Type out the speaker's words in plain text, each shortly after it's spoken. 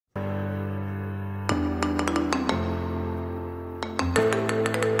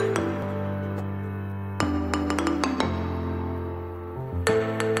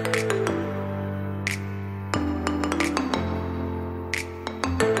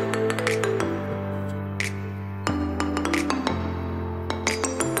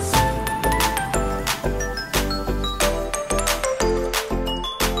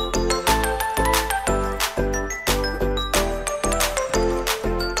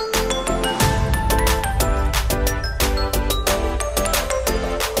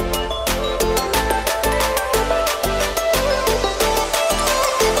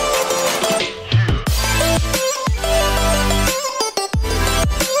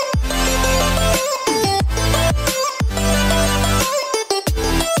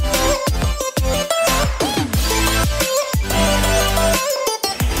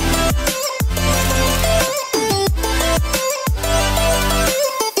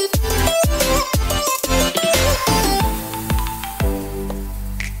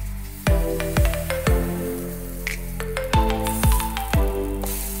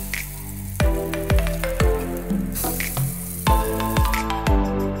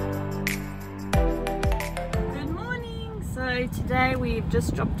today we've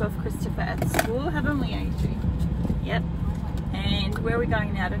just dropped off Christopher at school, haven't we, Adri? Yep. And where are we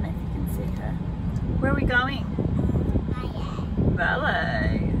going now? I don't know if you can see her. Where are we going?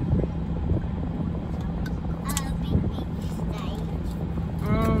 Ballet.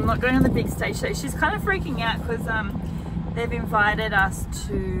 Not going on the big stage though. She's kind of freaking out because they've invited us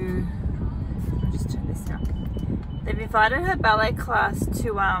to, I'll just turn this down. They've invited her ballet class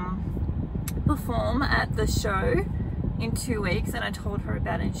to perform at the show in 2 weeks, and I told her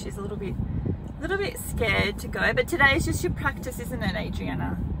about it and she's a little bit scared to go. But today is just your practice, isn't it,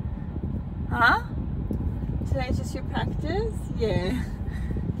 Adriana? Huh? Today's just your practice? Yeah.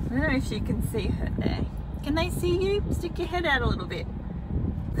 I don't know if you can see her there. Can they see you? Stick your head out a little bit.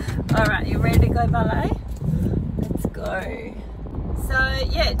 Alright, you ready to go ballet? Let's go. So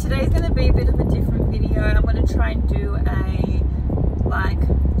yeah, today's going to be a bit of a different video. I'm going to try and do a like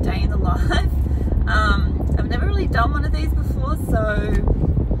day in the life. I've never really done one of these before, so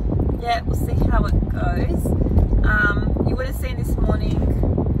yeah, we'll see how it goes. You would have seen this morning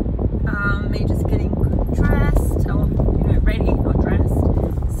me just getting dressed, or you know, ready, not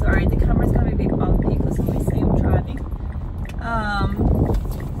dressed. Sorry, the camera's going to be a bit bumpy because you can see I'm driving.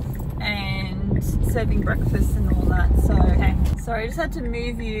 And serving breakfast and all that. So okay, sorry, I just had to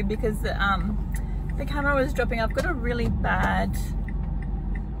move you because the camera was dropping. I've got a really bad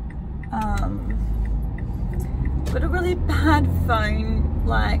phone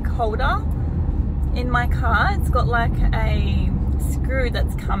like holder in my car. It's got like a screw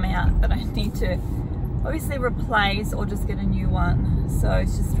that's come out that I need to obviously replace or just get a new one. So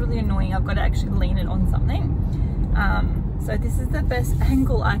it's just really annoying. I've got to actually lean it on something. So this is the best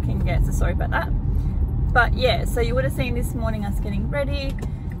angle I can get, so sorry about that. But yeah, so you would have seen this morning us getting ready,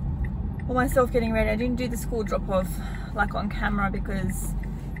 or myself getting ready. I didn't do the school drop off like on camera because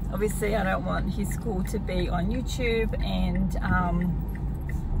obviously I don't want his school to be on YouTube, and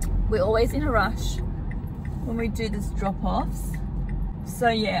we're always in a rush when we do this drop offs. So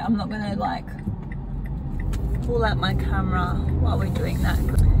yeah, I'm not gonna like pull out my camera while we're doing that.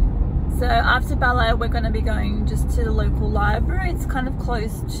 So after ballet, we're going to be going just to the local library. It's kind of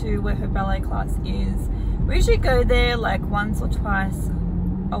close to where her ballet class is. We usually go there like once or twice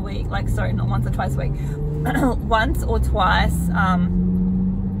a week. Like, sorry, not once or twice a week. Once or twice,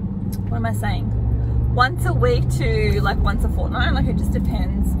 what am I saying? Once a week to like once a fortnight. Like, it just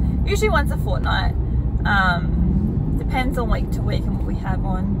depends. Usually once a fortnight. Depends on week to week and what we have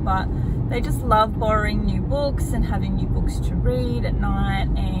on. But they just love borrowing new books and having new books to read at night,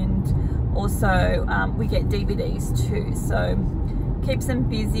 and also we get DVDs too, so keeps them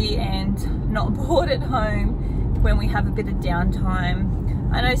busy and not bored at home when we have a bit of downtime.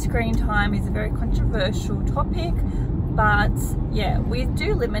 I know screen time is a very controversial topic, but yeah, we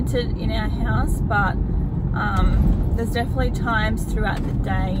do limit it in our house, but there's definitely times throughout the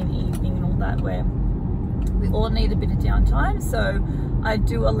day and evening and all that where we all need a bit of downtime. So I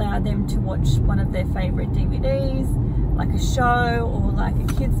do allow them to watch one of their favorite DVDs, like a show or like a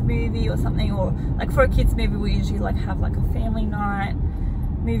kids movie or something. Or like for a kids movie, we usually like have like a family night,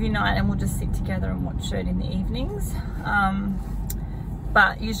 movie night, and we'll just sit together and watch it in the evenings.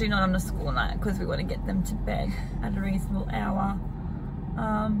 But usually not on a school night because we want to get them to bed at a reasonable hour.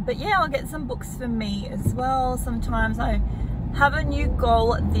 But yeah, I'll get some books for me as well. Sometimes I have a new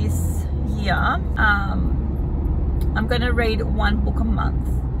goal this year. I'm going to read one book a month.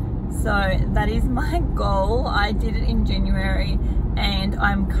 So that is my goal. I did it in January and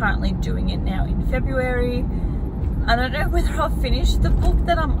I'm currently doing it now in February. I don't know whether I'll finish the book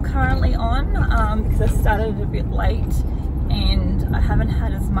that I'm currently on because I started a bit late and I haven't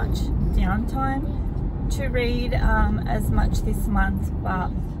had as much downtime to read as much this month, but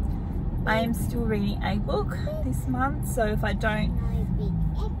I am still reading a book this month. So if I don't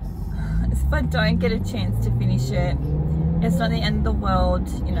get a chance to finish it, it's not the end of the world.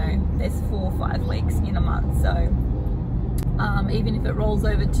 You know, there's 4 or 5 weeks in a month, so even if it rolls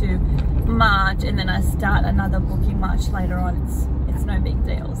over to March and then I start another book in March later on, it's no big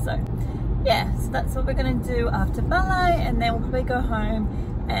deal. So yeah, so that's what we're going to do after ballet, and then we'll probably go home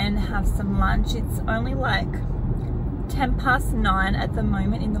and have some lunch. It's only like 9:10 at the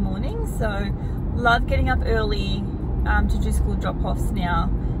moment in the morning, so love getting up early to do school drop-offs now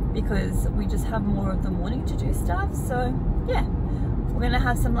because we just have more of the morning to do stuff. So yeah, we're gonna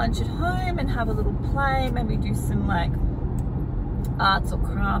have some lunch at home and have a little play, maybe do some like arts or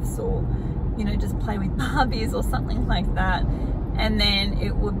crafts, or you know, just play with Barbies or something like that. And then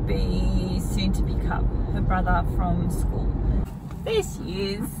it would be soon to pick up her brother from school. There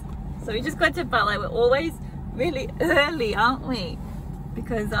she is. So we just got to ballet. We're always really early, aren't we?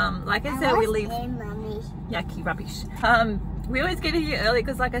 Because like I said, we leave yucky rubbish. We always get here early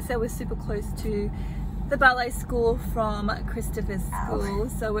because, like I said, we're super close to the ballet school from Christopher's school,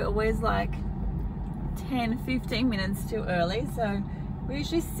 so we're always like 10-15 minutes too early. So we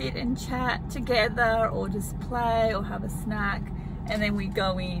usually sit and chat together or just play or have a snack, and then we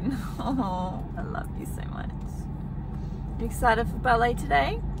go in. Oh, I love you so much. You excited for ballet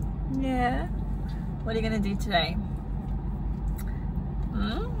today? Yeah. What are you going to do today?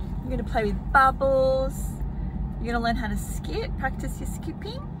 You're going to play with bubbles. You're going to learn how to skip, practice your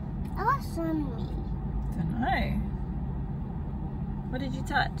skipping. Awesome. Don't know. What did you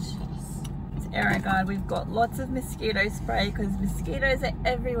touch? Yes. It's air guard. We've got lots of mosquito spray because mosquitoes are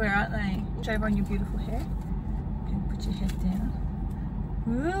everywhere, aren't they? Show everyone your beautiful hair. Okay, put your head down.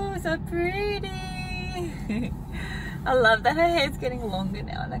 Ooh, so pretty. I love that her hair's getting longer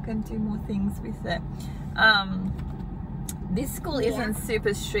now and I can do more things with it. This school isn't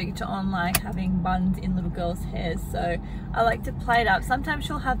super strict on like having buns in little girls' hairs, so I like to play it up. Sometimes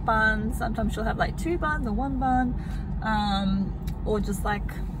she'll have buns, sometimes she'll have like 2 buns or 1 bun, or just like,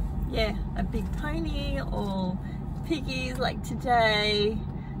 yeah, a big pony or piggies like today.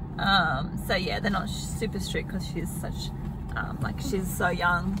 So yeah, they're not super strict because she's such, like she's so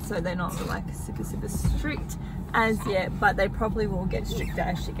young, so they're not like super strict as yet, but they probably will get stricter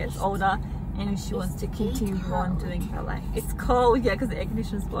as she gets older. And if she wants to continue on doing ballet. It's cold, yeah, because the air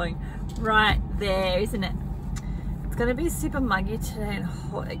conditioner's blowing right there, isn't it? It's going to be super muggy today and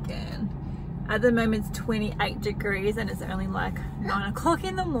hot again. At the moment it's 28 degrees and it's only like 9 o'clock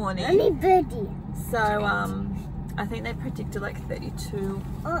in the morning. Only birdie. So I think they predicted like 32.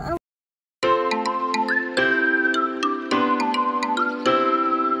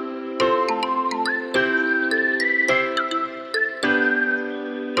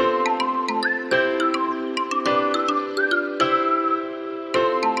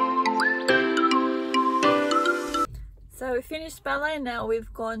 So we finished ballet, now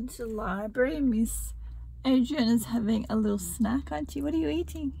we've gone to library. Miss Adriana's having a little snack, aren't you? What are you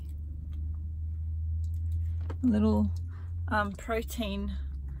eating? A little protein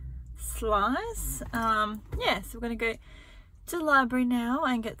slice. Yeah, so we're going to go to the library now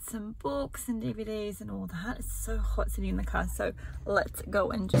and get some books and DVDs and all that. It's so hot sitting in the car, so let's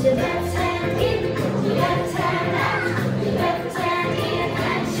go and do it.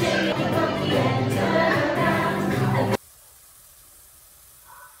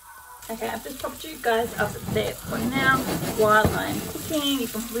 Okay, I've just popped you guys up there for now while I'm cooking. You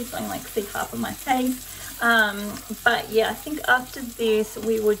can probably see half of my face. But yeah, I think after this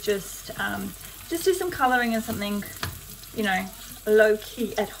we would just do some colouring and something, you know, low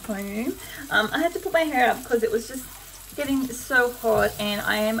key at home. I had to put my hair up because it was just getting so hot, and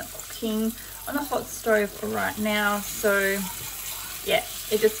I am cooking on a hot stove right now. So yeah,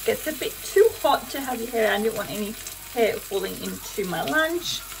 it just gets a bit too hot to have your hair. I didn't want any hair falling into my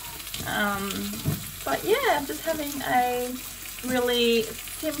lunch. But yeah, I'm just having a really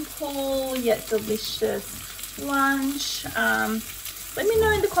simple yet delicious lunch. Let me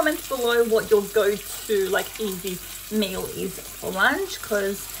know in the comments below what your go-to like easy meal is for lunch,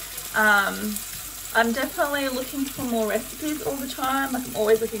 because I'm definitely looking for more recipes all the time. Like I'm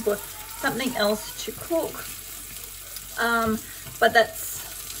always looking for something else to cook, but that's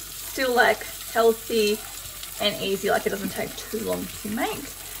still like healthy and easy, like it doesn't take too long to make.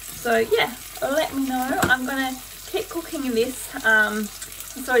 So yeah, let me know. I'm gonna keep cooking this.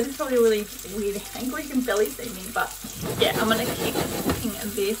 Sorry, this is probably a really weird angle. You can barely see me, but yeah, I'm gonna keep cooking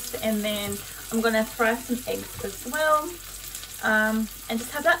this, and then I'm gonna fry some eggs as well, and just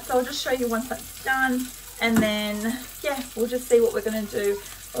have that. So I'll just show you once that's done, and then yeah, we'll just see what we're gonna do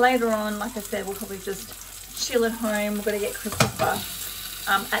later on. Like I said, we'll probably just chill at home. We're gonna get Christopher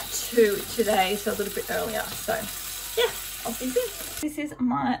at 2 today, so a little bit earlier. So yeah, I'll see you soon. This is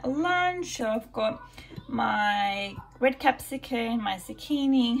my lunch. So I've got my red capsicum, my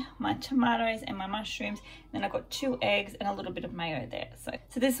zucchini, my tomatoes and my mushrooms. Then I've got 2 eggs and a little bit of mayo there. So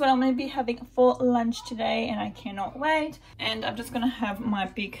this is what I'm going to be having for lunch today, and I cannot wait. And I'm just going to have my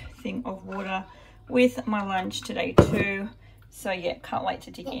big thing of water with my lunch today too. So yeah, can't wait to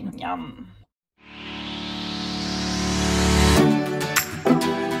dig in. Yum.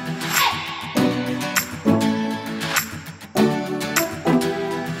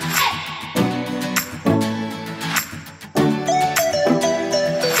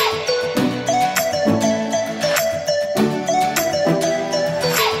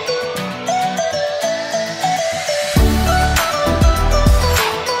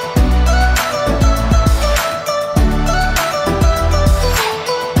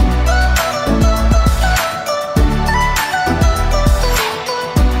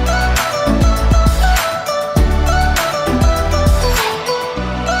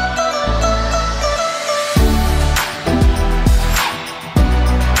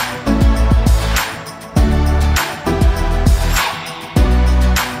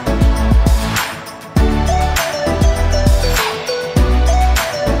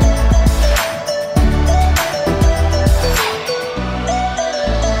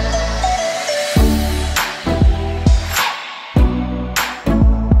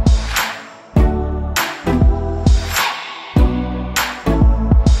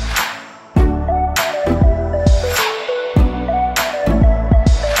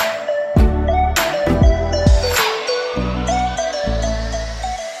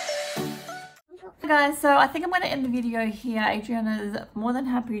 guys, so I think I'm going to end the video here. Adriana is more than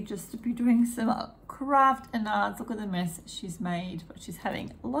happy just to be doing some craft and arts. Look at the mess she's made, but she's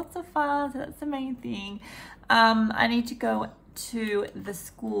having lots of fun, so that's the main thing. I need to go to the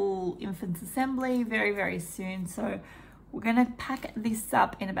school infants assembly very soon, so we're going to pack this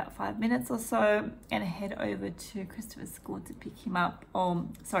up in about 5 minutes or so and head over to Christopher's school to pick him up, or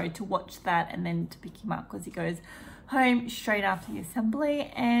sorry, to watch that and then to pick him up because he goes home straight after the assembly.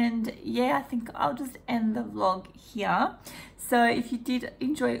 And yeah, I think I'll just end the vlog here. So if you did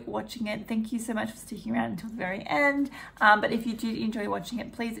enjoy watching it, thank you so much for sticking around until the very end. But if you did enjoy watching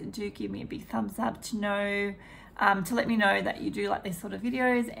it, please do give me a big thumbs up to know, to let me know that you do like these sort of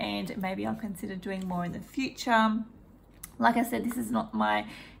videos, and maybe I'll consider doing more in the future. Like I said, this is not my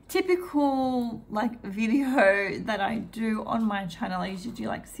typical like video that I do on my channel. I usually do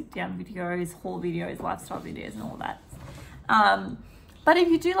like sit down videos, haul videos, lifestyle videos and all that. But if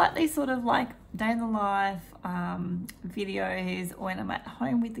you do like these sort of like day in the life videos, or when I'm at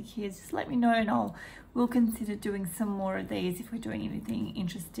home with the kids, just let me know and we'll consider doing some more of these if we're doing anything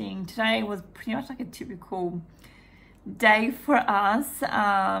interesting. Today was pretty much like a typical day for us,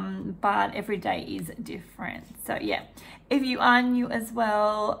 but every day is different. So yeah, if you are new as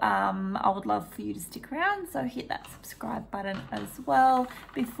well, I would love for you to stick around, so hit that subscribe button as well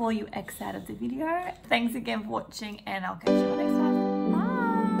before you exit out of the video. Thanks again for watching, and I'll catch you next time.